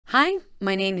Hi,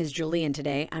 my name is Julie, and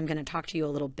today I'm going to talk to you a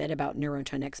little bit about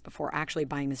NeuroTonix before actually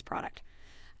buying this product.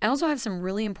 I also have some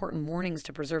really important warnings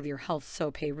to preserve your health,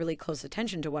 so pay really close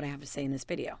attention to what I have to say in this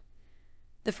video.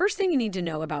 The first thing you need to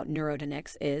know about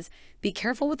NeuroTonix is be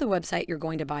careful with the website you're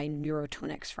going to buy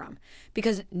NeuroTonix from,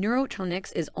 because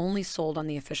NeuroTonix is only sold on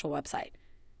the official website.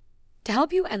 To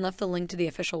help you, I left the link to the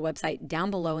official website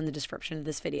down below in the description of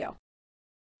this video.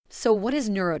 So what is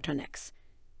NeuroTonix?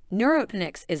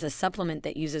 NeuroTonix is a supplement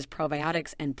that uses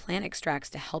probiotics and plant extracts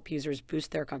to help users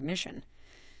boost their cognition.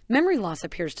 Memory loss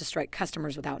appears to strike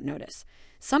customers without notice.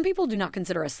 Some people do not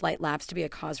consider a slight lapse to be a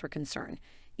cause for concern,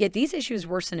 yet these issues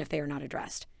worsen if they are not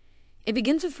addressed. It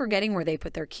begins with forgetting where they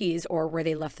put their keys or where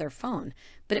they left their phone,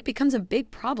 but it becomes a big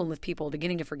problem with people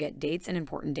beginning to forget dates and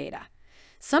important data.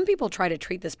 Some people try to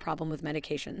treat this problem with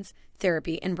medications,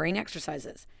 therapy, and brain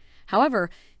exercises. However,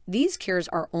 these cures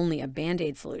are only a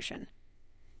band-aid solution.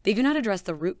 They do not address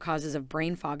the root causes of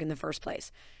brain fog in the first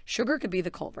place. Sugar could be the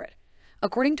culprit.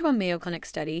 According to a Mayo Clinic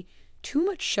study, too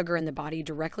much sugar in the body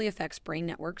directly affects brain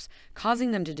networks, causing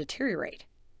them to deteriorate.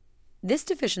 This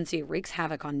deficiency wreaks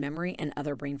havoc on memory and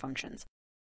other brain functions.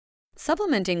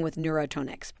 Supplementing with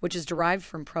NeuroTonix, which is derived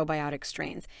from probiotic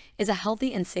strains, is a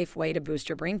healthy and safe way to boost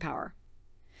your brain power.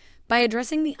 By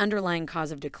addressing the underlying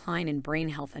cause of decline in brain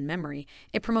health and memory,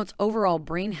 it promotes overall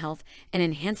brain health and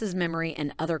enhances memory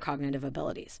and other cognitive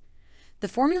abilities. The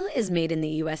formula is made in the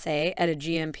USA at a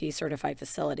GMP-certified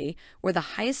facility where the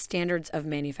highest standards of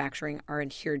manufacturing are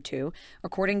adhered to,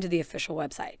 according to the official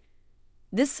website.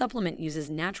 This supplement uses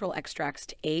natural extracts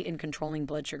to aid in controlling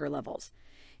blood sugar levels.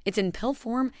 It's in pill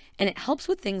form, and it helps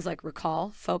with things like recall,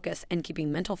 focus, and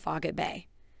keeping mental fog at bay.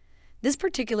 This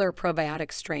particular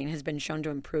probiotic strain has been shown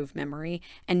to improve memory,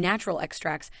 and natural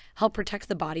extracts help protect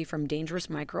the body from dangerous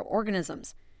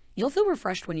microorganisms. You'll feel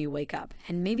refreshed when you wake up,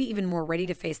 and maybe even more ready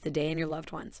to face the day and your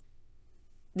loved ones.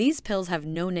 These pills have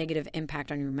no negative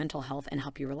impact on your mental health and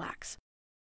help you relax.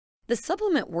 The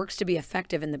supplement works to be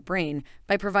effective in the brain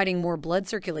by providing more blood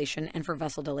circulation and for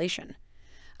vessel dilation.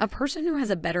 A person who has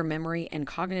a better memory and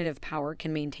cognitive power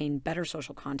can maintain better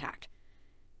social contact.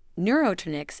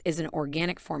 NeuroTonix is an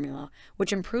organic formula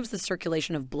which improves the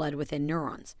circulation of blood within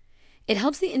neurons. It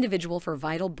helps the individual for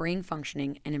vital brain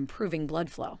functioning and improving blood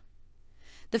flow.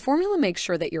 The formula makes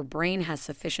sure that your brain has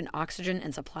sufficient oxygen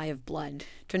and supply of blood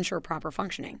to ensure proper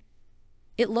functioning.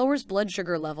 It lowers blood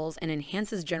sugar levels and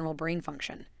enhances general brain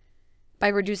function. By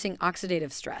reducing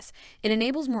oxidative stress, it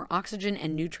enables more oxygen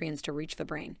and nutrients to reach the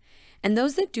brain, and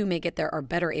those that do make it there are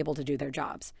better able to do their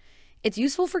jobs. It's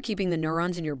useful for keeping the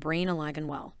neurons in your brain alive and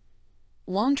well.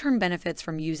 Long-term benefits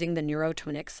from using the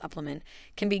NeuroTonix supplement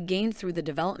can be gained through the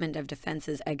development of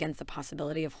defenses against the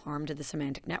possibility of harm to the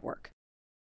semantic network.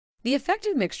 The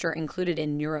effective mixture included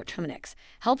in NeuroTonix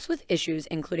helps with issues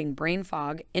including brain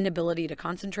fog, inability to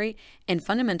concentrate, and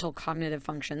fundamental cognitive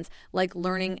functions like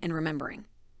learning and remembering.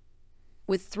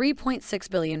 With 3.6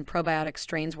 billion probiotic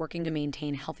strains working to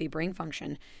maintain healthy brain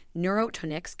function,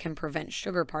 NeuroTonix can prevent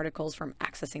sugar particles from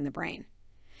accessing the brain.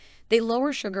 They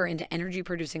lower sugar into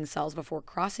energy-producing cells before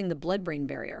crossing the blood-brain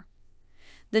barrier.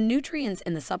 The nutrients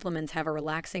in the supplements have a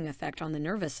relaxing effect on the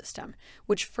nervous system,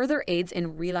 which further aids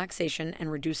in relaxation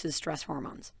and reduces stress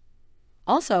hormones.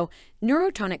 Also,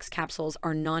 NeuroTonix capsules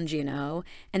are non-GMO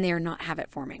and they are not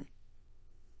habit-forming.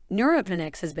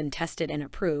 NeuroTonix has been tested and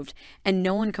approved, and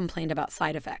no one complained about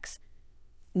side effects.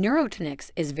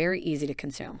 NeuroTonix is very easy to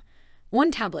consume.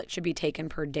 1 tablet should be taken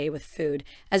per day with food,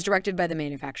 as directed by the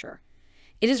manufacturer.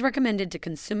 It is recommended to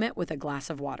consume it with a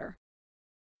glass of water.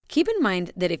 Keep in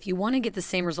mind that if you want to get the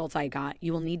same results I got,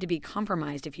 you will need to be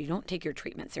compromised if you don't take your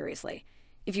treatment seriously.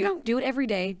 If you don't do it every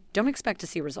day, don't expect to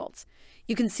see results.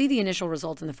 You can see the initial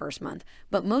results in the first month,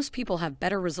 but most people have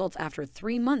better results after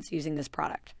 3 months using this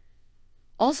product.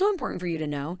 Also important for you to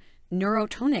know,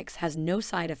 NeuroTonix has no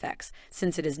side effects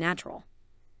since it is natural.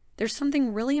 There's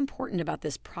something really important about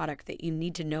this product that you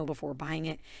need to know before buying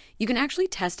it. You can actually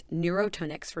test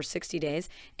NeuroTonix for 60 days,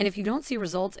 and if you don't see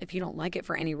results, if you don't like it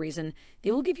for any reason,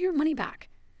 they will give you your money back.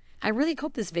 I really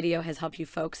hope this video has helped you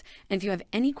folks, and if you have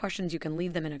any questions, you can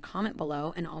leave them in a comment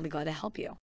below, and I'll be glad to help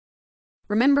you.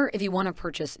 Remember, if you want to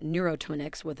purchase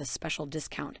NeuroTonix with a special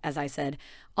discount, as I said,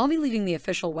 I'll be leaving the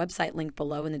official website link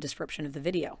below in the description of the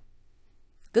video.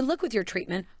 Good luck with your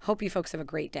treatment. Hope you folks have a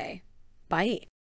great day. Bye.